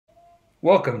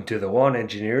Welcome to the Lawn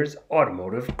Engineer's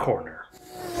Automotive Corner.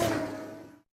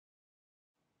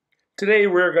 Today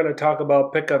we're going to talk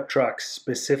about pickup trucks,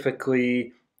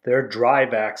 specifically their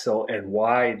drive axle and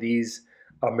why these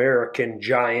American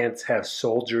giants have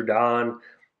soldiered on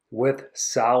with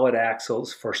solid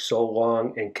axles for so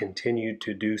long and continue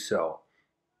to do so.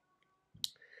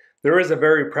 There is a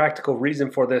very practical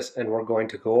reason for this, and we're going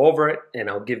to go over it, and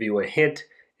I'll give you a hint.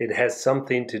 It has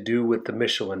something to do with the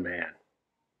Michelin Man.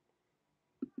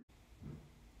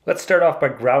 Let's start off by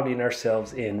grounding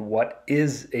ourselves in what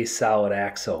is a solid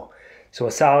axle. So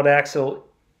a solid axle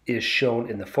is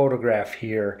shown in the photograph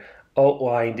here,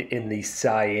 outlined in the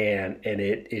cyan, and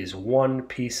it is one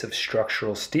piece of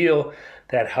structural steel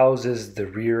that houses the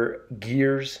rear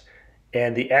gears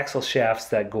and the axle shafts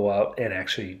that go out and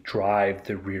actually drive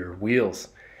the rear wheels.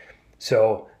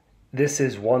 So this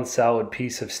is one solid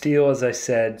piece of steel, as I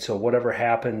said, so whatever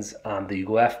happens on the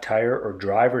left tire or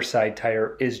driver's side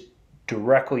tire is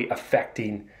directly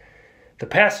affecting the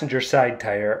passenger side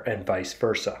tire and vice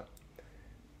versa.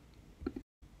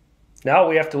 Now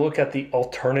we have to look at the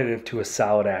alternative to a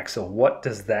solid axle. What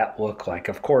does that look like?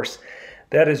 Of course,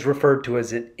 that is referred to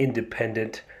as an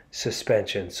independent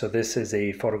suspension. So this is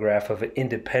a photograph of an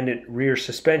independent rear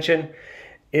suspension.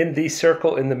 In the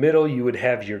circle in the middle, you would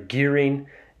have your gearing,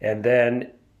 and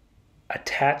then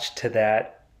attached to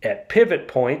that at pivot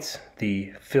points,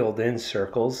 the filled in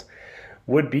circles,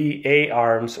 would be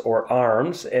A-arms or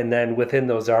arms, and then within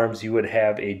those arms you would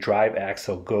have a drive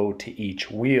axle go to each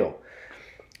wheel.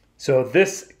 So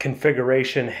this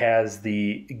configuration has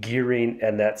the gearing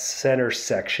and that center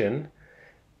section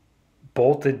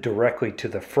bolted directly to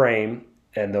the frame,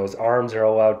 and those arms are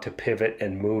allowed to pivot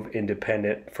and move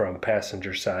independent from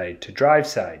passenger side to drive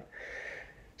side.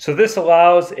 So this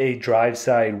allows a drive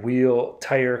side wheel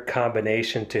tire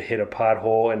combination to hit a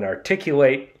pothole and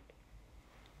articulate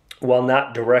while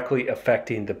not directly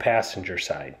affecting the passenger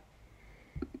side.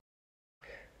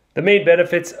 The main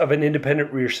benefits of an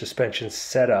independent rear suspension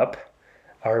setup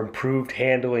are improved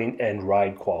handling and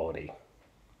ride quality.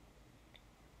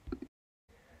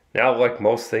 Now, like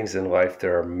most things in life,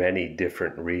 there are many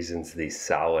different reasons the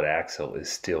solid axle is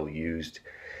still used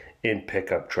in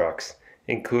pickup trucks,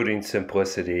 including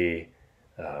simplicity,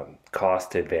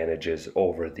 cost advantages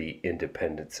over the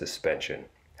independent suspension.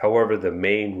 However, the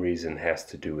main reason has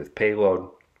to do with payload,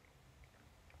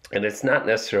 and it's not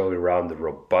necessarily around the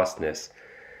robustness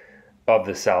of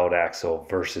the solid axle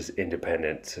versus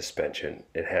independent suspension.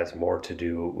 It has more to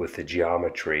do with the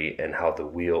geometry and how the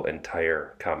wheel and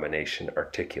tire combination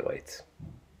articulates.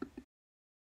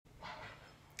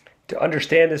 To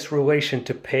understand this relation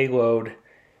to payload,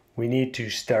 we need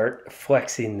to start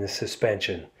flexing the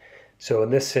suspension. So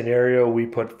in this scenario, we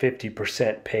put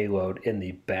 50% payload in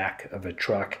the back of a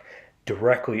truck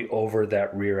directly over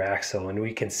that rear axle. And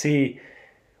we can see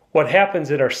what happens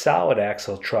in our solid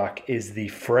axle truck is the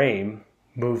frame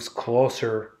moves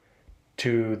closer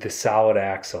to the solid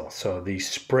axle. So the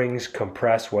springs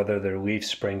compress, whether they're leaf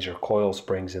springs or coil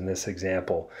springs in this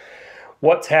example.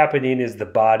 What's happening is the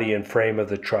body and frame of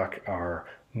the truck are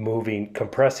moving,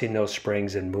 compressing those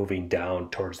springs and moving down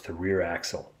towards the rear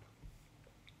axle.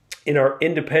 In our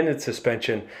independent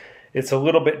suspension, it's a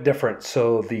little bit different.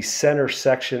 So the center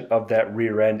section of that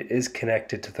rear end is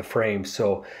connected to the frame.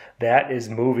 So that is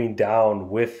moving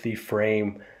down with the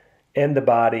frame and the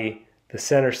body. The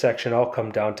center section all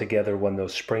come down together when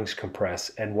those springs compress.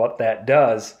 And what that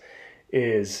does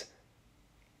is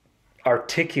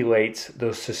articulates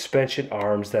those suspension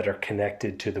arms that are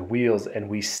connected to the wheels, and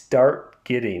we start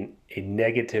getting a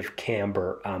negative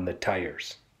camber on the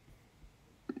tires.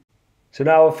 So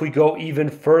now if we go even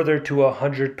further to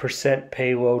 100%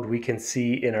 payload, we can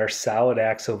see in our solid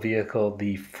axle vehicle,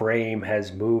 the frame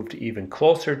has moved even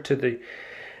closer to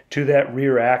that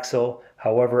rear axle.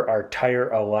 However, our tire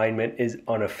alignment is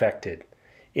unaffected.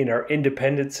 In our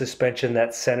independent suspension,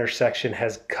 that center section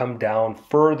has come down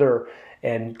further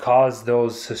and caused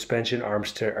those suspension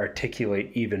arms to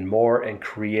articulate even more and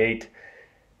create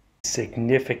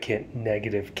significant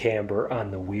negative camber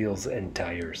on the wheels and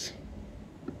tires.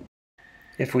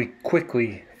 If we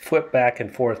quickly flip back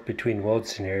and forth between load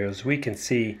scenarios, we can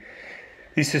see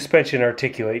the suspension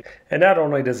articulate. And not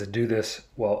only does it do this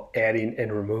while adding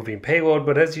and removing payload,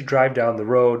 but as you drive down the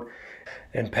road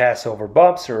and pass over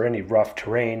bumps or any rough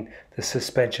terrain, the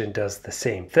suspension does the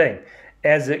same thing.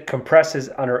 As it compresses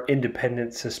on our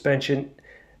independent suspension,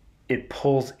 it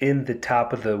pulls in the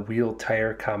top of the wheel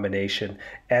tire combination.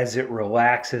 As it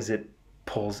relaxes, it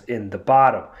pulls in the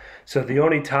bottom. So the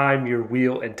only time your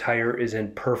wheel and tire is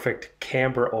in perfect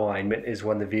camber alignment is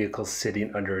when the vehicle's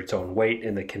sitting under its own weight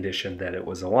in the condition that it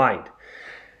was aligned.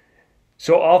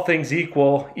 So all things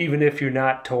equal, even if you're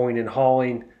not towing and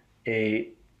hauling, a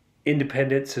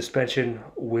independent suspension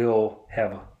will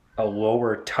have a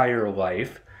lower tire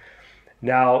life.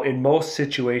 Now, in most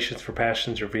situations for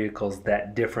passenger vehicles,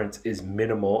 that difference is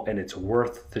minimal and it's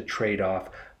worth the trade-off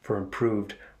for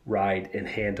improved ride and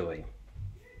handling.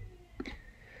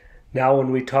 Now,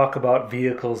 when we talk about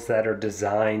vehicles that are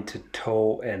designed to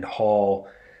tow and haul,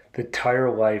 the tire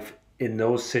life in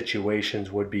those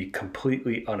situations would be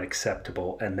completely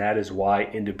unacceptable, and that is why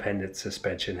independent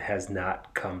suspension has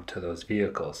not come to those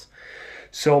vehicles.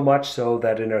 So much so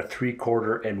that in our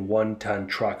 3/4 and 1-ton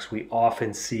trucks, we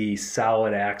often see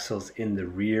solid axles in the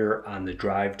rear on the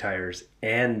drive tires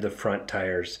and the front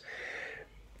tires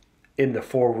in the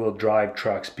 4-wheel drive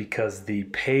trucks, because the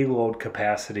payload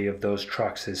capacity of those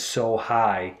trucks is so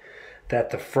high that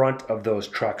the front of those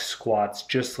trucks squats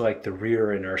just like the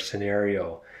rear in our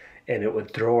scenario, and it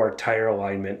would throw our tire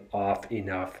alignment off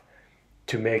enough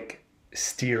to make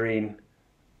steering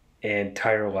and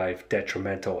tire life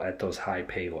detrimental at those high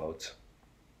payloads.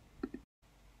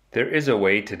 There is a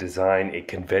way to design a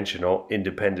conventional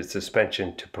independent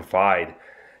suspension to provide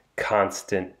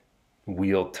constant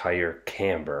wheel tire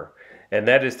camber, and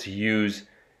that is to use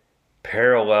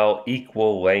parallel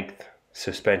equal length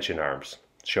suspension arms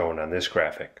shown on this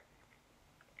graphic.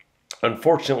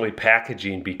 Unfortunately,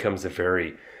 packaging becomes a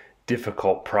very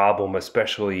difficult problem,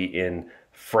 especially in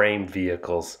frame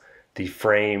vehicles. The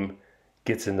frame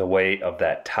gets in the way of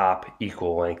that top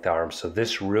equal length arm, so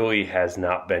this really has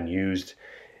not been used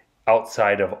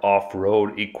outside of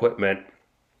off-road equipment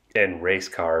and race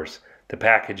cars. The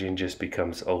packaging just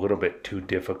becomes a little bit too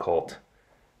difficult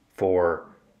for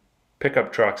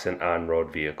pickup trucks and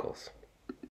on-road vehicles.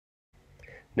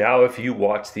 Now, if you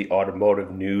watch the automotive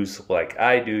news like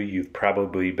I do, you've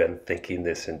probably been thinking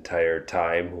this entire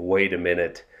time, wait a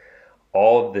minute,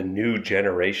 all of the new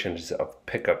generations of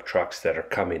pickup trucks that are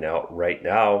coming out right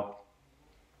now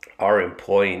are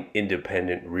employing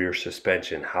independent rear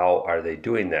suspension. How are they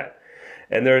doing that?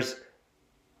 And there's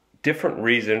different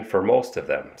reason for most of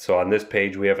them. So on this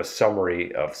page we have a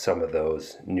summary of some of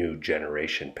those new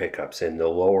generation pickups. In the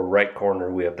lower right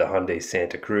corner we have the Hyundai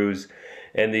Santa Cruz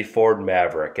and the Ford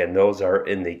Maverick, and those are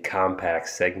in the compact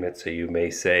segment, so you may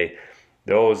say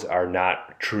those are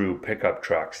not true pickup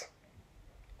trucks.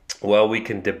 Well, we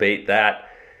can debate that.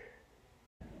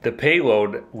 The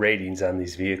payload ratings on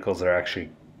these vehicles are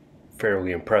actually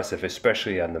fairly impressive,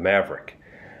 especially on the Maverick.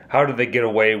 How do they get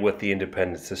away with the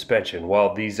independent suspension?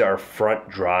 Well, these are front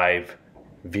drive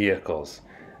vehicles,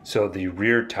 so the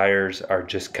rear tires are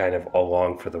just kind of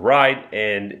along for the ride,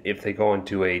 and if they go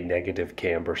into a negative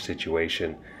camber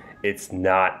situation, it's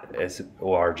not as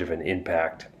large of an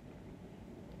impact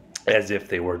as if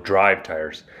they were drive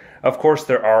tires. Of course,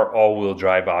 there are all-wheel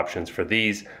drive options for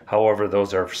these. However,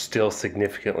 those are still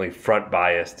significantly front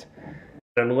biased.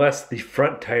 Unless the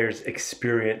front tires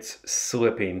experience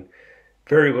slipping,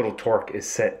 very little torque is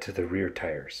sent to the rear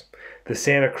tires. The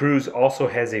Santa Cruz also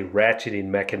has a ratcheting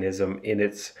mechanism in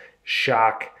its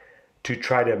shock to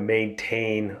try to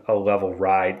maintain a level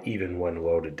ride even when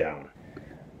loaded down.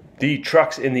 The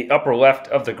trucks in the upper left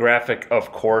of the graphic,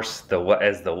 of course,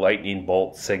 as the lightning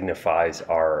bolt signifies,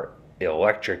 are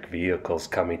electric vehicles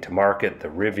coming to market: the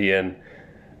Rivian,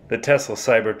 the Tesla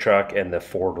Cybertruck, and the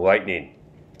Ford Lightning.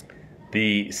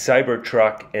 The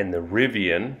Cybertruck and the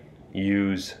Rivian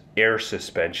use air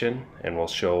suspension, and we'll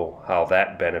show how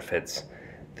that benefits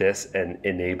this and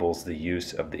enables the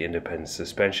use of the independent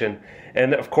suspension.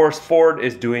 And of course, Ford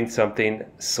is doing something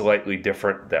slightly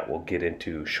different that we'll get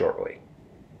into shortly.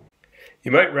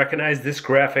 You might recognize this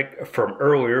graphic from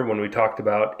earlier when we talked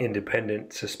about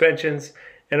independent suspensions.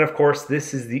 And of course,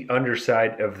 this is the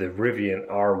underside of the Rivian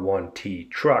R1T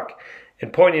truck,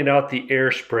 and pointing out the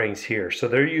air springs here. So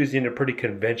they're using a pretty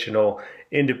conventional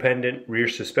independent rear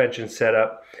suspension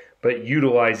setup, but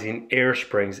utilizing air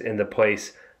springs in the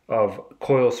place of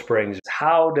coil springs.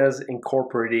 How does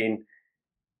incorporating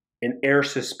an air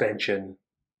suspension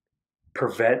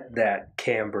prevent that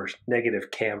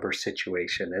negative camber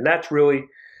situation? And that's really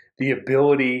the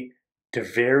ability to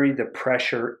vary the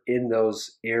pressure in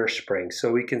those air springs.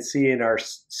 So we can see in our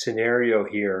scenario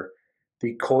here,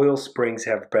 the coil springs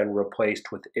have been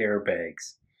replaced with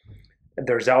airbags.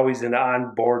 There's always an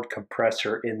onboard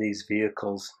compressor in these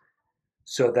vehicles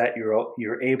so that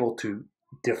you're able to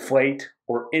deflate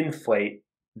or inflate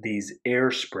these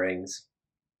air springs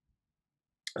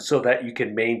so that you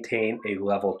can maintain a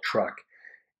level truck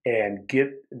and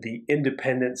get the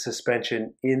independent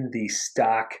suspension in the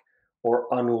stock or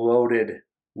unloaded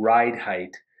ride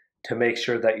height to make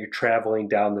sure that you're traveling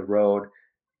down the road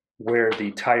where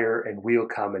the tire and wheel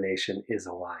combination is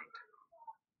aligned.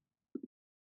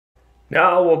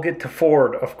 Now we'll get to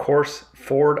Ford. Of course,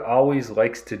 Ford always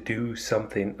likes to do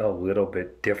something a little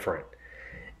bit different.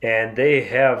 And they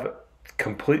have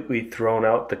completely thrown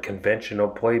out the conventional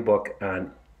playbook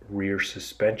on rear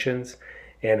suspensions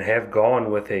and have gone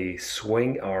with a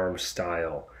swing arm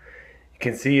style. You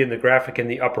can see in the graphic in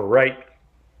the upper right,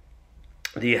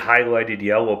 the highlighted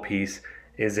yellow piece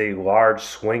is a large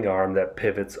swing arm that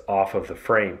pivots off of the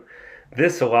frame.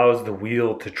 This allows the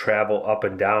wheel to travel up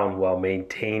and down while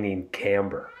maintaining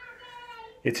camber.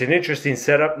 It's an interesting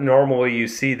setup. Normally you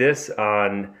see this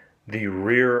on the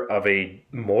rear of a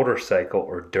motorcycle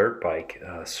or dirt bike.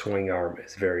 Swing arm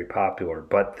is very popular,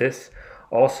 but this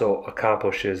also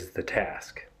accomplishes the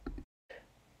task.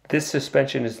 This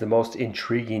suspension is the most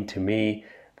intriguing to me.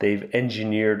 They've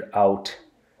engineered out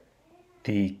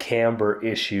the camber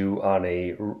issue on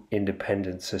a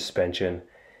independent suspension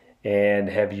and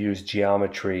have used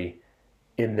geometry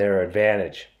in their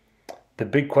advantage. The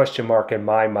big question mark in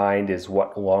my mind is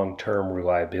what long-term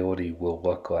reliability will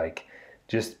look like,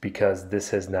 just because this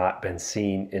has not been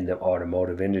seen in the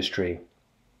automotive industry.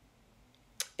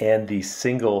 And the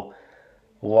single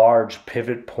large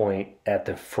pivot point at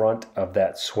the front of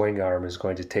that swing arm is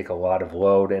going to take a lot of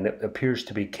load, and it appears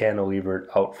to be cantilevered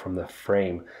out from the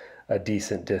frame a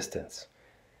decent distance.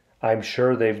 I'm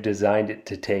sure they've designed it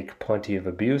to take plenty of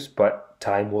abuse, but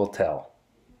time will tell.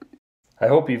 I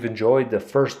hope you've enjoyed the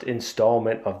first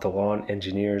installment of the Lawn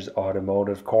Engineers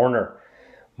Automotive Corner.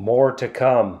 More to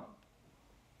come.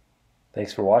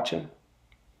 Thanks for watching.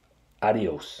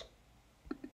 Adios.